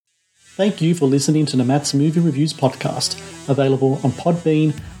Thank you for listening to the Matt's Movie Reviews podcast, available on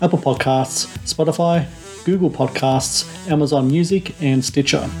Podbean, Apple Podcasts, Spotify, Google Podcasts, Amazon Music, and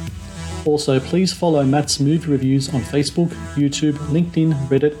Stitcher. Also, please follow Matt's Movie Reviews on Facebook, YouTube, LinkedIn,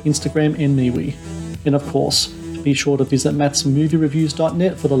 Reddit, Instagram, and MeWe. And of course, be sure to visit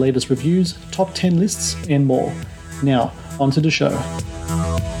mattsmoviereviews.net for the latest reviews, top 10 lists, and more. Now, on to the show.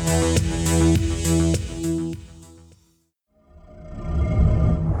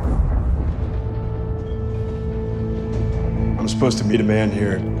 I'm supposed to meet a man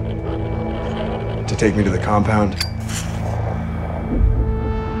here to take me to the compound.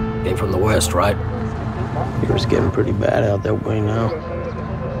 Came from the west, right? It's getting pretty bad out that way now.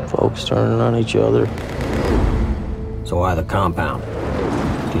 Folks turning on each other. So why the compound?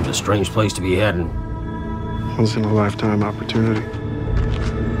 Seems a strange place to be heading. Once in a lifetime opportunity.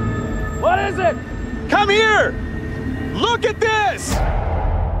 What is it? Come here! Look at this!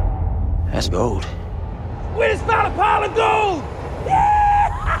 That's gold. We just found a pile of gold!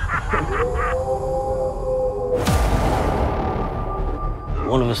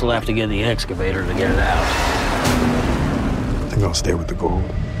 One of us will have to get the excavator to get it out. I think I'll stay with the gold.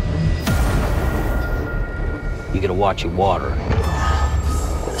 You gotta watch your water.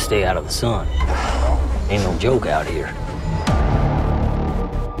 Gotta stay out of the sun. Ain't no joke out here.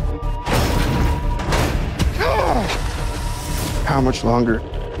 How much longer?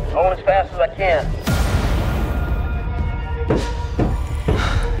 Going as fast as I can.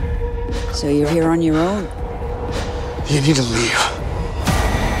 So you're here on your own? You need to leave.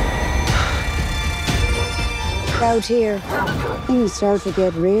 Out here, things start to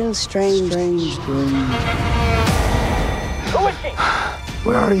get real strange. Who is she?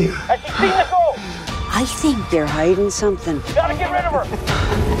 Where are you? Has she seen the gold? I think you're hiding something. Gotta get rid of her.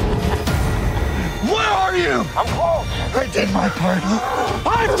 Where are you? I'm close. I did my part.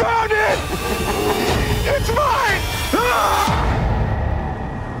 I found it! It's mine!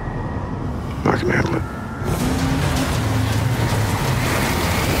 I can handle it.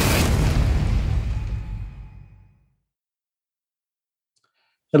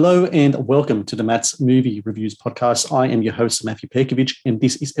 Hello and welcome to the Matt's Movie Reviews podcast. I am your host, Matthew Perkovich, and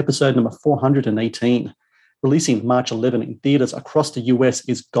this is episode number 418. Releasing March 11 in theaters across the US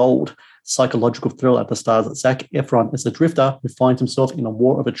is Gold, psychological thriller that stars Zac Efron as a drifter who finds himself in a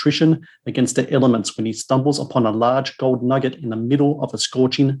war of attrition against the elements when he stumbles upon a large gold nugget in the middle of a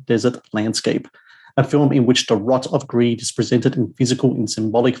scorching desert landscape. A film in which the rot of greed is presented in physical and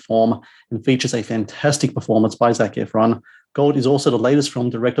symbolic form and features a fantastic performance by Zac Efron. Gold is also the latest film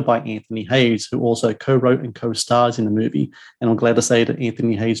directed by Anthony Hayes, who also co-wrote and co-stars in the movie. And I'm glad to say that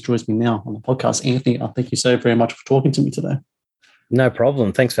Anthony Hayes joins me now on the podcast. Anthony, thank you so very much for talking to me today. No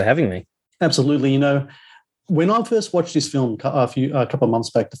problem. Thanks for having me. Absolutely. You know, when I first watched this film a couple of months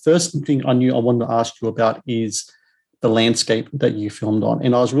back, the first thing I knew I wanted to ask you about is the landscape that you filmed on.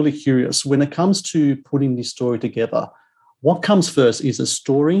 And I was really curious, when it comes to putting this story together, what comes first? Is it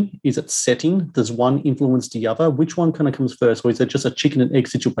story? Is it setting? Does one influence the other? Which one kind of comes first? Or is it just a chicken and egg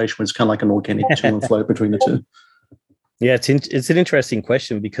situation where it's kind of like an organic to and flow between the two? Yeah, it's an interesting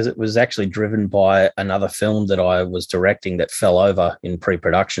question because it was actually driven by another film that I was directing that fell over in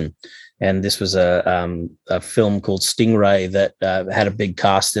pre-production. And this was a film called Stingray that had a big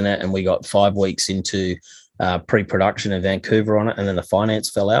cast in it. And we got 5 weeks into pre-production in Vancouver on it. And then the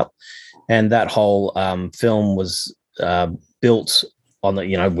finance fell out. And that whole film was built on the,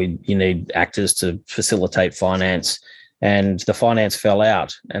 you need actors to facilitate finance, and the finance fell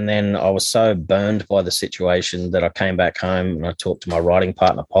out. And then I was so burned by the situation that I came back home and I talked to my writing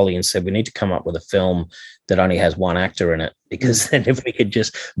partner, Polly, and said, we need to come up with a film that only has one actor in it, because then if we could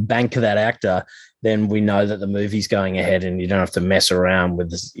just bank that actor, then we know that the movie's going ahead and you don't have to mess around with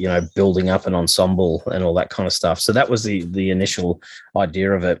this, building up an ensemble and all that kind of stuff. So that was the initial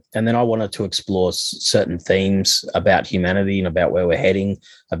idea of it. And then I wanted to explore certain themes about humanity and about where we're heading,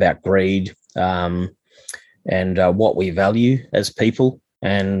 about greed, and what we value as people,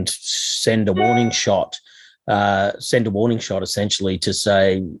 and send a warning shot essentially to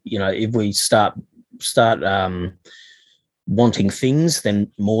say, if we start wanting things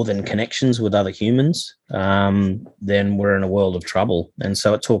then more than connections with other humans, then we're in a world of trouble. And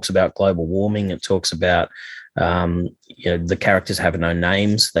so it talks about global warming. It talks about, the characters have no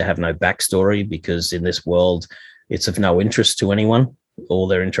names. They have no backstory, because in this world, it's of no interest to anyone. All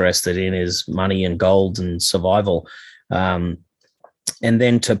they're interested in is money and gold and survival. And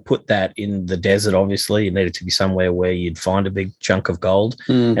then to put that in the desert, obviously, it needed to be somewhere where you'd find a big chunk of gold.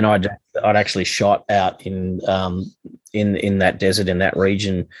 And I'd actually shot out in that desert, in that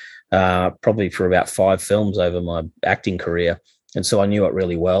region, probably for about 5 films over my acting career. And so I knew it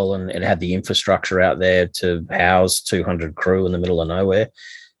really well, and it had the infrastructure out there to house 200 crew in the middle of nowhere.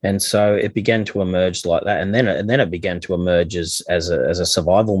 And so it began to emerge like that. And then it began to emerge as a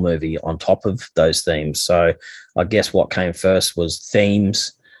survival movie on top of those themes. So I guess what came first was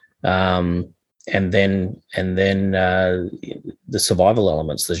themes, and then the survival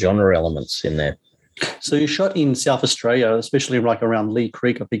elements, the genre elements in there. So you shot in South Australia, especially like around Lee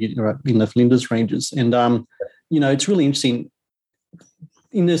Creek, I think you're in the Flinders Ranges. And, it's really interesting.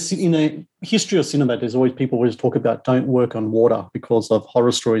 In the history of cinema, there's always people always talk about don't work on water because of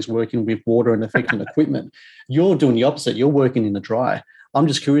horror stories working with water and affecting equipment. You're doing the opposite. You're working in the dry. I'm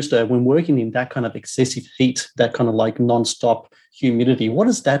just curious though, when working in that kind of excessive heat, that kind of like nonstop humidity, what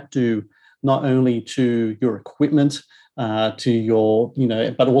does that do not only to your equipment, to your,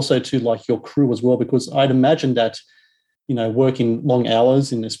 but also to like your crew as well? Because I'd imagine that, working long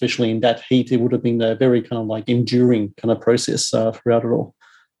hours and especially in that heat, it would have been a very kind of like enduring kind of process throughout it all.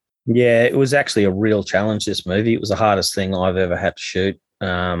 Yeah, it was actually a real challenge, this movie. It was the hardest thing I've ever had to shoot.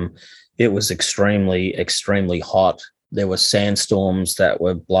 It was extremely, extremely hot. There were sandstorms that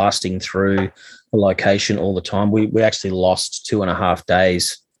were blasting through the location all the time. We actually lost 2.5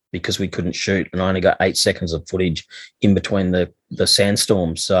 days because we couldn't shoot, and I only got 8 seconds of footage in between the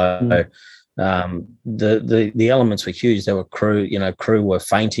sandstorms. So the elements were huge. There were crew were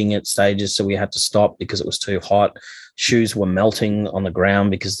fainting at stages, so we had to stop because it was too hot. Shoes were melting on the ground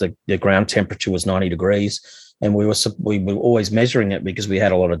because the ground temperature was 90 degrees. And we were always measuring it because we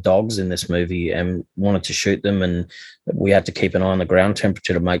had a lot of dogs in this movie and wanted to shoot them. And we had to keep an eye on the ground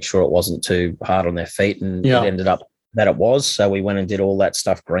temperature to make sure it wasn't too hard on their feet. And It ended up that it was. So we went and did all that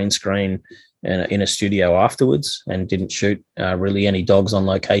stuff green screen in a studio afterwards and didn't shoot really any dogs on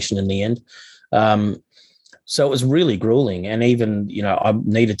location in the end. So it was really grueling. And even, I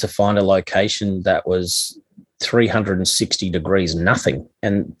needed to find a location that was 360 degrees, nothing.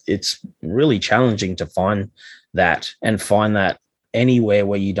 And it's really challenging to find that anywhere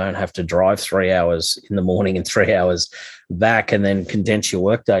where you don't have to drive 3 hours in the morning and 3 hours back and then condense your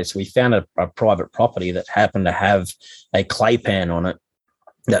workday. So we found a private property that happened to have a clay pan on it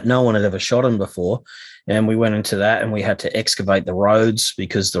that no one had ever shot in before. And we went into that and we had to excavate the roads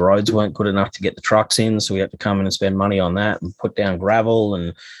because the roads weren't good enough to get the trucks in. So we had to come in and spend money on that and put down gravel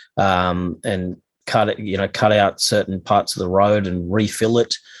and cut out certain parts of the road and refill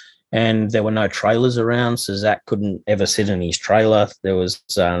it. And there were no trailers around, so Zach couldn't ever sit in his trailer. There was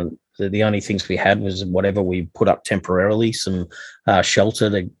the only things we had was whatever we put up temporarily, some shelter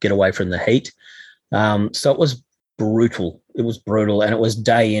to get away from the heat. So it was brutal. It was brutal, and it was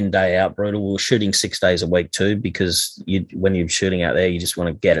day in, day out brutal. We were shooting 6 days a week too, because when you're shooting out there, you just want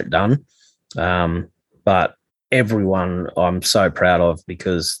to get it done. But everyone I'm so proud of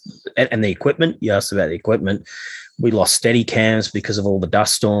because, and the equipment, you asked about the equipment. We lost steady cams because of all the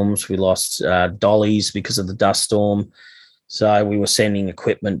dust storms. We lost dollies because of the dust storm. So we were sending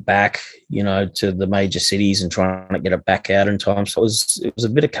equipment back, to the major cities and trying to get it back out in time. So it was a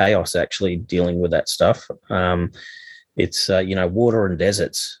bit of chaos actually dealing with that stuff. It's, water and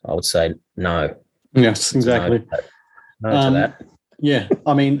deserts, I would say no. Yes, exactly. No to that. Yeah,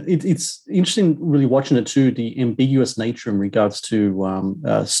 I mean, it's interesting really watching it too, the ambiguous nature in regards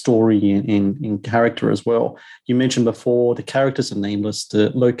to story and character as well. You mentioned before the characters are nameless,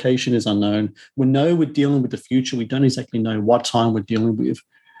 the location is unknown. We know we're dealing with the future. We don't exactly know what time we're dealing with.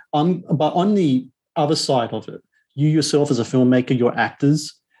 But on the other side of it, you yourself as a filmmaker, your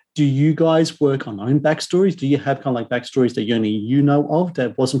actors, do you guys work on own backstories? Do you have kind of like backstories that only you know of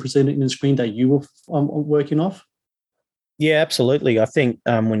that wasn't presented in the screen that you were working off? Yeah, absolutely. I think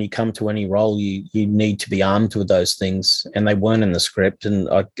when you come to any role, you need to be armed with those things, and they weren't in the script. And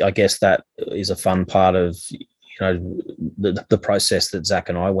I guess that is a fun part of the process that Zach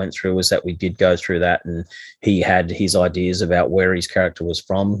and I went through, was that we did go through that, and he had his ideas about where his character was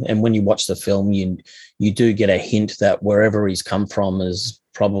from. And when you watch the film, you do get a hint that wherever he's come from is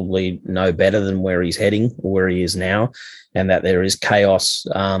probably no better than where he's heading or where he is now, and that there is chaos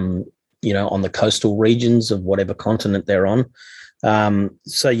on the coastal regions of whatever continent they're on.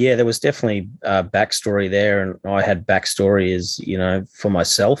 So yeah, there was definitely a backstory there, and I had backstory as, for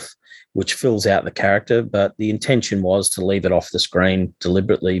myself, which fills out the character. But the intention was to leave it off the screen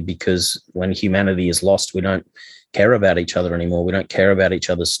deliberately, because when humanity is lost, we don't care about each other anymore. We don't care about each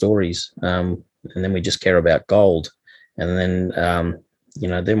other's stories. And then we just care about gold. And then,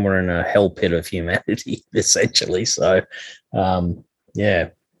 then we're in a hell pit of humanity, essentially. So, yeah.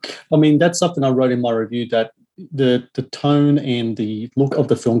 I mean, that's something I wrote in my review, that the tone and the look of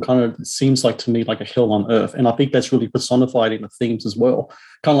the film kind of seems like to me like a hell on earth, and I think that's really personified in the themes as well.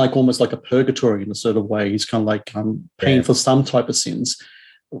 Kind of like almost like a purgatory in a sort of way. He's kind of like paying for some type of sins.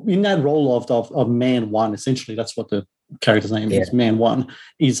 In that role of Man One, essentially, that's what the character's name is. Man One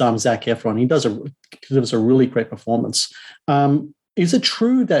is Zac Efron. He delivers a really great performance. Is it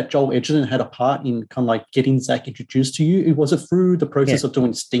true that Joel Edgerton had a part in kind of like getting Zac introduced to you? Was it through the process of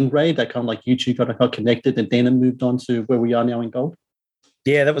doing Stingray that kind of like you two got connected and then moved on to where we are now in Gold?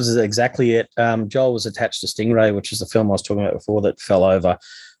 Yeah, that was exactly it. Joel was attached to Stingray, which is the film I was talking about before that fell over.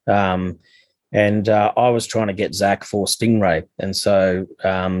 And I was trying to get Zac for Stingray. And so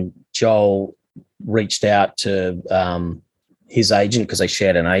Joel reached out to his agent because they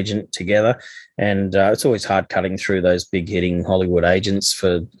shared an agent together. And it's always hard cutting through those big hitting Hollywood agents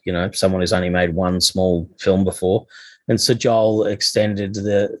for, someone who's only made one small film before. And so Joel extended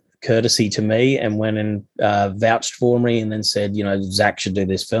the courtesy to me and went and vouched for me and then said, Zac should do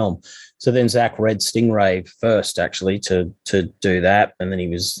this film. So then Zac read Stingray first, actually, to do that. And then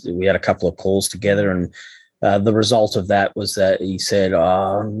we had a couple of calls together, and the result of that was that he said,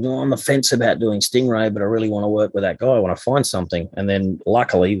 I'm on the fence about doing Stingray, but I really want to work with that guy. I want to find something. And then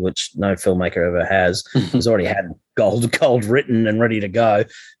luckily, which no filmmaker ever has already had gold written and ready to go.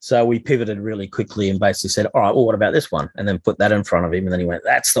 So we pivoted really quickly and basically said, all right, well, what about this one? And then put that in front of him. And then he went,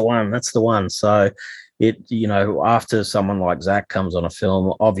 that's the one. So after someone like Zac comes on a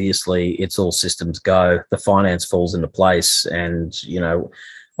film, obviously it's all systems go. The finance falls into place. And,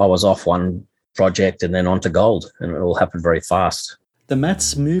 I was off one project and then on to Gold, and it all happened very fast. The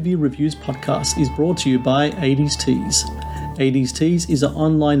Matt's Movie Reviews podcast is brought to you by 80s Tees. 80s Tees is an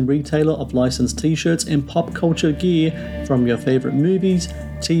online retailer of licensed t-shirts and pop culture gear from your favorite movies,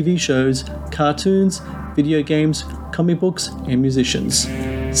 TV shows, cartoons, video games, comic books, and musicians.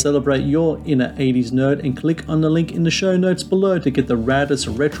 Celebrate your inner 80s nerd and click on the link in the show notes below to get the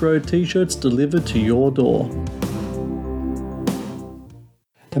raddest retro t-shirts delivered to your door.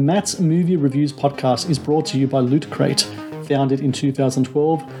 The Matt's Movie Reviews podcast is brought to you by Loot Crate. Founded in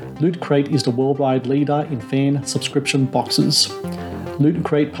 2012, Loot Crate is the worldwide leader in fan subscription boxes. Loot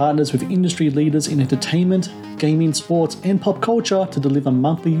Crate partners with industry leaders in entertainment, gaming, sports, and pop culture to deliver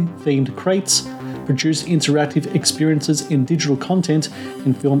monthly themed crates, produce interactive experiences in digital content,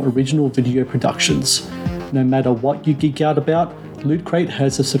 and film original video productions. No matter what you geek out about, Loot Crate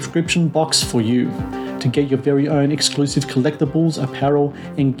has a subscription box for you. To get your very own exclusive collectibles, apparel,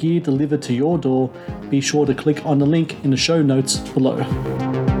 and gear delivered to your door, be sure to click on the link in the show notes below.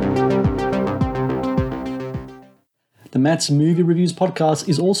 The Matt's Movie Reviews podcast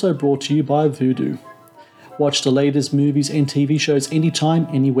is also brought to you by Vudu. Watch the latest movies and TV shows anytime,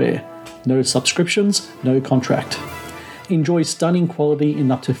 anywhere. No subscriptions, no contract. Enjoy stunning quality in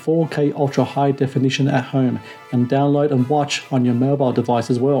up to 4K ultra high definition at home, and download and watch on your mobile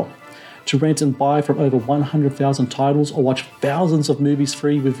device as well. To rent and buy from over 100,000 titles or watch thousands of movies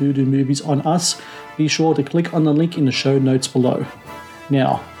free with Vudu Movies on us, be sure to click on the link in the show notes below.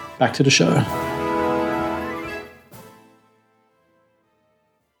 Now, back to the show.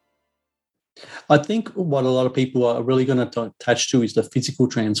 I think what a lot of people are really going to attach to is the physical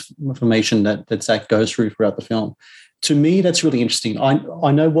transformation that Zac goes through throughout the film. To me, that's really interesting.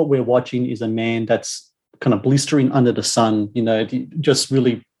 I know what we're watching is a man that's kind of blistering under the sun, just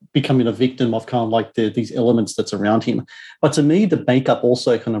really becoming a victim of kind of like these elements that's around him. But to me, the makeup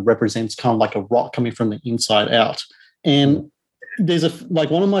also kind of represents kind of like a rock coming from the inside out. And there's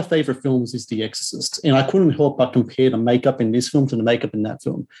one of my favorite films is The Exorcist. And I couldn't help but compare the makeup in this film to the makeup in that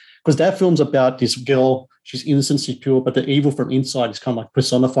film. Because that film's about this girl, she's innocent, she's pure, but the evil from inside is kind of like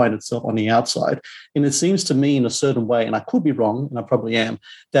personifying itself on the outside. And it seems to me in a certain way, and I could be wrong, and I probably am,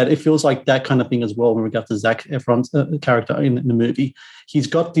 that it feels like that kind of thing as well when we got to Zac Efron's character in the movie. He's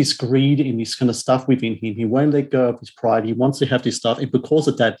got this greed and this kind of stuff within him. He won't let go of his pride. He wants to have this stuff. And because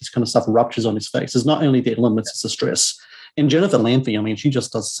of that, this kind of stuff ruptures on his face. It's not only the elements, it's the stress. And Jennifer Lanthy, she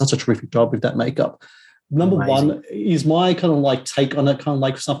just does such a terrific job with that makeup. Number one is my kind of like take on it, kind of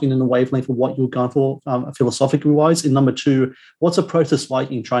like something in the wavelength of what you're going for philosophically wise. And number two, what's the process like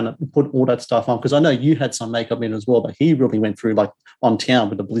in trying to put all that stuff on? Because I know you had some makeup in as well, but he really went through like on town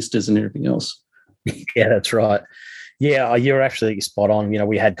with the blisters and everything else. Yeah, that's right. Yeah, you're actually spot on.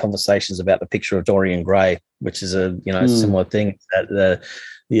 We had conversations about the picture of Dorian Gray, which is a similar thing, that the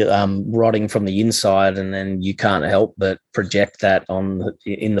rotting from the inside, and then you can't help but project that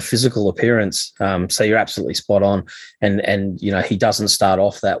in the physical appearance. So you're absolutely spot on. And he doesn't start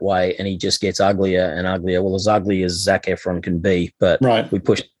off that way, and he just gets uglier and uglier. Well, as ugly as Zac Efron can be, but we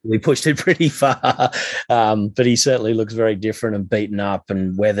pushed we pushed it pretty far. But he certainly looks very different and beaten up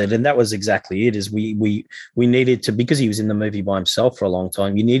and weathered. And that was exactly it. Is we needed to, because he was in the movie by himself for a long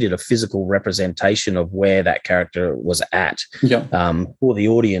time, you needed a physical representation of where that character was at for the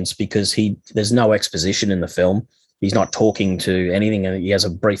audience, because there's no exposition in the film. He's not talking to anything, and he has a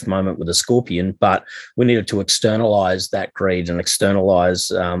brief moment with a scorpion, but we needed to externalize that greed and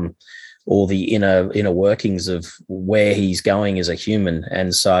externalize all the inner workings of where he's going as a human.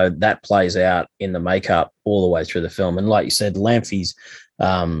 And so that plays out in the makeup all the way through the film. And like you said, Lamphy's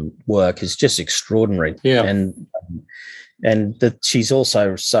work is just extraordinary. Yeah. And that she's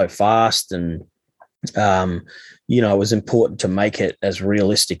also so fast, and it was important to make it as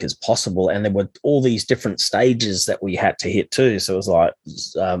realistic as possible. And there were all these different stages that we had to hit too. So it was like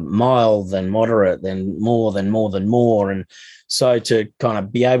mild, then moderate, then more, then more, then more. And so to kind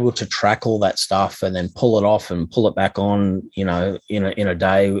of be able to track all that stuff and then pull it off and pull it back on, in a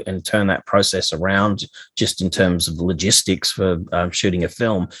day, and turn that process around just in terms of logistics for shooting a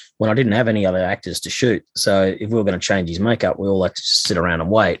film, when I didn't have any other actors to shoot. So if we were going to change his makeup, we all had to just sit around and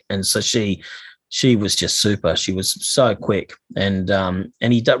wait. And so she was just super. She was so quick, and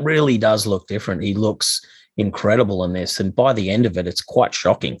he really does look different. He looks incredible in this, and by the end of it, it's quite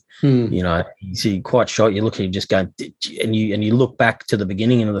shocking. You see, quite shocked. You look at him just going, and you look back to the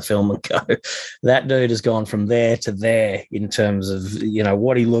beginning of the film and go, that dude has gone from there to there in terms of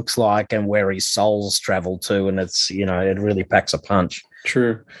what he looks like and where his soul's traveled to, and it's it really packs a punch.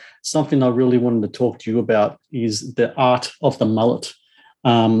 True. Something I really wanted to talk to you about is the art of the mullet.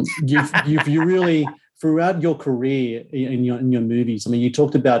 You really, throughout your career in your movies, I mean, you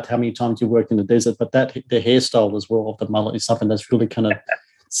talked about how many times you worked in the desert, but the hairstyle as well of the mullet is something that's really kind of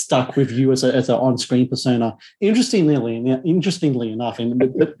stuck with you as an on-screen persona. Interestingly enough, and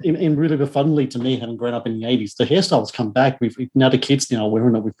really befuddlingly to me, having grown up in the 80s, the hairstyles come back with now the kids now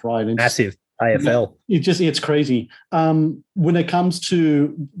wearing it with pride. And massive. AFL. It's crazy. When it comes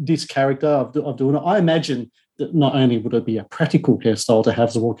to this character of doing it, I imagine that not only would it be a practical hairstyle to have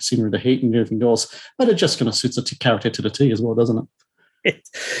as a walk in with the heat and everything else, but it just kind of suits the character to the T as well, doesn't it?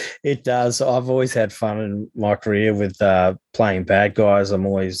 It does. I've always had fun in my career with playing bad guys. I'm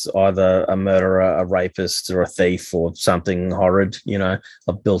always either a murderer, a rapist, or a thief, or something horrid.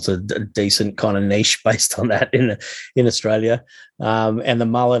 I've built a decent kind of niche based on that in Australia. And the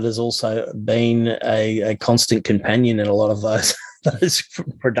mullet has also been a constant companion in a lot of those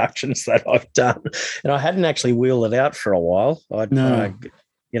productions that I've done. And I hadn't actually wheeled it out for a while. I'd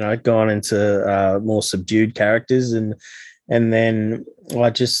gone into more subdued characters, and then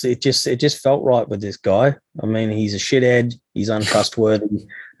it just felt right with this guy. I mean, he's a shithead, he's untrustworthy.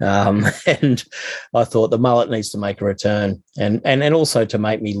 And I thought the mullet needs to make a return, and also to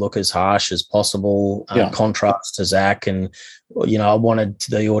make me look as harsh as possible, contrast to Zach. And I wanted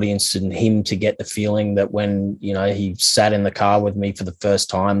the audience and him to get the feeling that when he sat in the car with me for the first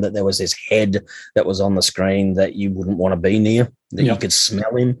time, that there was this head that was on the screen that you wouldn't want to be near, that you could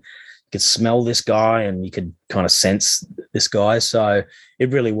smell him. Could smell this guy, and you could kind of sense this guy. So it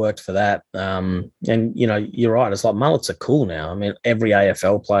really worked for that. And you're right. It's like mullets are cool now. I mean, every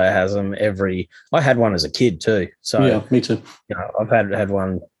AFL player has them. I had one as a kid too. So yeah, me too. I've had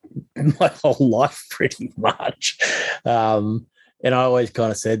one my whole life pretty much. And I always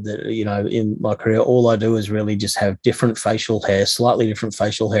kind of said that, in my career, all I do is really just have different facial hair, slightly different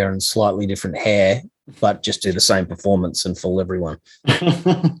facial hair and slightly different hair, but just do the same performance and fool everyone.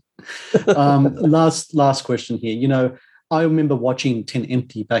 Last question here. I remember watching 10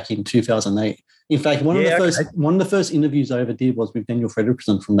 Empty back in 2008. In fact, one of the first interviews I ever did was with Daniel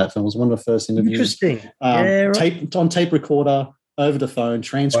Fredrickson from that film. It was one of the first interviews. Interesting. Tape recorder, over the phone,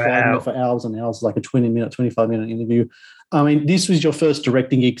 transcribing it for hours and hours, like a 20-minute, 25-minute interview. I mean, this was your first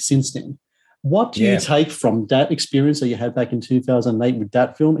directing gig since then. What do you take from that experience that you had back in 2008 with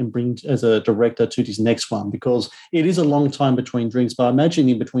that film and bring as a director to this next one? Because it is a long time between drinks, but I imagine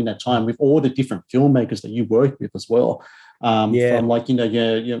in between that time with all the different filmmakers that you worked with as well, from like,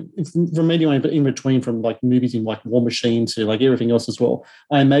 from anyway, in between, from like movies in like War Machine to like everything else as well.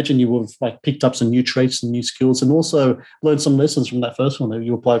 I imagine you would have like picked up some new traits and new skills, and also learned some lessons from that first one that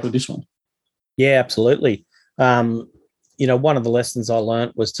you applied with this one. Yeah, absolutely. One of the lessons I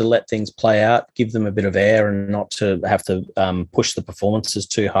learned was to let things play out, give them a bit of air, and not to have to push the performances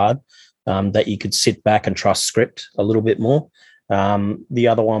too hard, that you could sit back and trust script a little bit more. The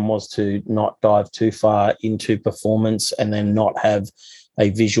other one was to not dive too far into performance, and then not have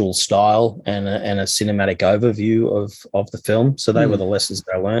a visual style and a cinematic overview of the film. So they were the lessons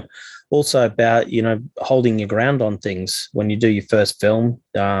that I learned. Also about, holding your ground on things. When you do your first film,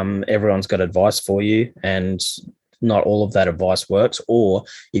 everyone's got advice for you, and not all of that advice works. Or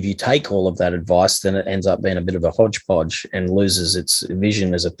if you take all of that advice, then it ends up being a bit of a hodgepodge and loses its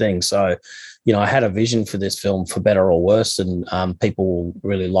vision as a thing. So, I had a vision for this film, for better or worse, and people will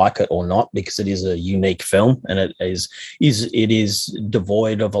really like it or not, because it is a unique film, and it is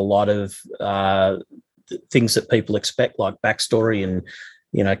devoid of a lot of things that people expect, like backstory and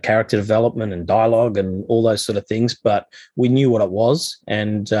character development and dialogue and all those sort of things. But we knew what it was,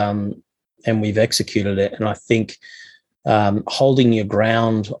 and we've executed it. And I think holding your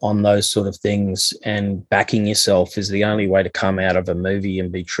ground on those sort of things and backing yourself is the only way to come out of a movie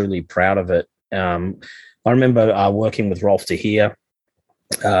and be truly proud of it. I remember working with Rolf de Heer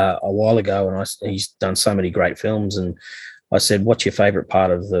a while ago, and he's done so many great films. And I said, "What's your favorite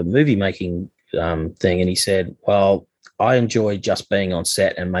part of the movie making thing?" And he said, "Well, I enjoy just being on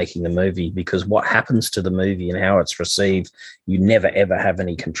set and making the movie, because what happens to the movie and how it's received, you never, ever have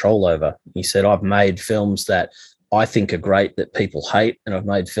any control over." He said, "I've made films that I think are great that people hate, and I've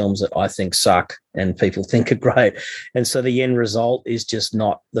made films that I think suck and people think are great. And so the end result is just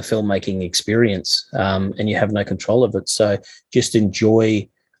not the filmmaking experience, and you have no control of it. So just enjoy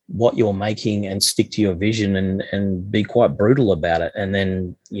what you're making and stick to your vision, and be quite brutal about it. And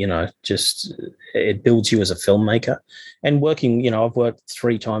then, just it builds you as a filmmaker." And working, I've worked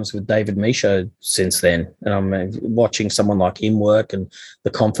 3 times with David Michôd since then. And I'm watching someone like him work, and the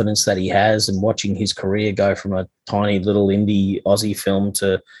confidence that he has, and watching his career go from a tiny little indie Aussie film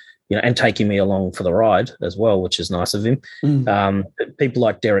to, and taking me along for the ride as well, which is nice of him. People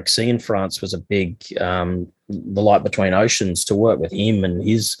like Derek Cianfrance was a big, The Light Between Oceans, to work with him and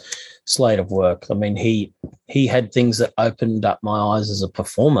his slate of work. I mean, he had things that opened up my eyes as a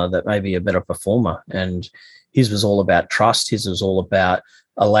performer that made me a better performer. And his was all about trust. His was all about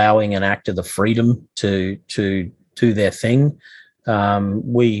allowing an actor the freedom to do their thing.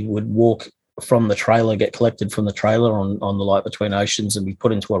 We would walk from the trailer, get collected from the trailer on The Light Between Oceans, and be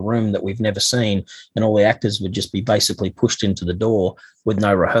put into a room that we've never seen, and all the actors would just be basically pushed into the door with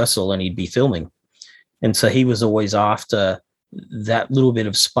no rehearsal, and he'd be filming. And so he was always after that little bit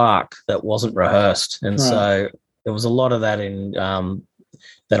of spark that wasn't rehearsed. And so there was a lot of that in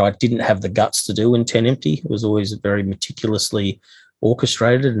that I didn't have the guts to do in 10 Empty. It was always very meticulously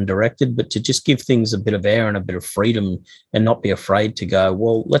orchestrated and directed, but to just give things a bit of air and a bit of freedom, and not be afraid to go,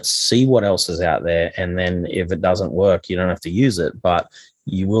 well, let's see what else is out there. And then if it doesn't work, you don't have to use it, but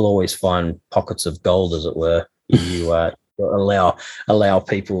you will always find pockets of gold, as it were. You allow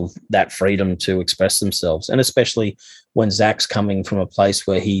people that freedom to express themselves. And especially when Zach's coming from a place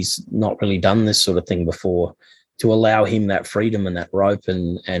where he's not really done this sort of thing before, to allow him that freedom and that rope,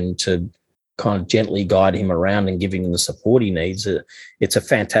 and to kind of gently guide him around and giving him the support he needs. It's a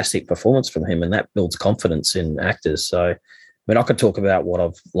fantastic performance from him, and that builds confidence in actors. So, I mean, I could talk about what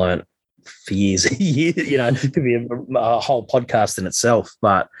I've learned for years. It could be a whole podcast in itself,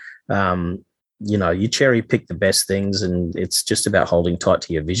 but, you cherry pick the best things, and it's just about holding tight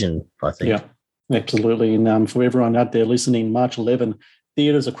to your vision, I think. Yeah, absolutely. And for everyone out there listening, March 11,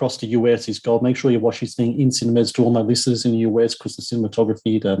 theaters across the US is gold. Make sure you watch this thing in cinemas. To all my listeners in the US, because the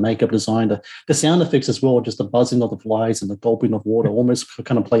cinematography, the makeup design, the sound effects as well, just the buzzing of the flies and the gulping of water, almost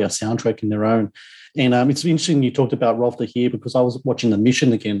kind of play a soundtrack in their own. And it's interesting you talked about Rolf de Heer, because I was watching The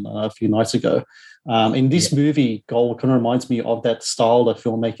Mission again a few nights ago. And this movie, Gold, kind of reminds me of that style of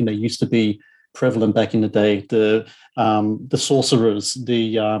filmmaking that used to be prevalent back in the day. The Sorcerers,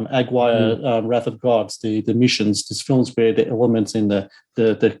 the Aguirre, Wrath of Gods, the Missions, these films where the elements in the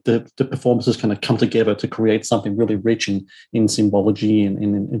performances kind of come together to create something really rich in symbology and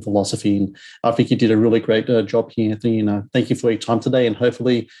in philosophy. And I think you did a really great job here, Anthony. Thank you for your time today. And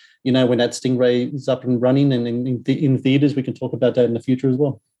hopefully, when that Stingray is up and running and in theaters, we can talk about that in the future as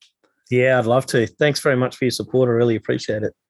well. Yeah, I'd love to. Thanks very much for your support. I really appreciate it.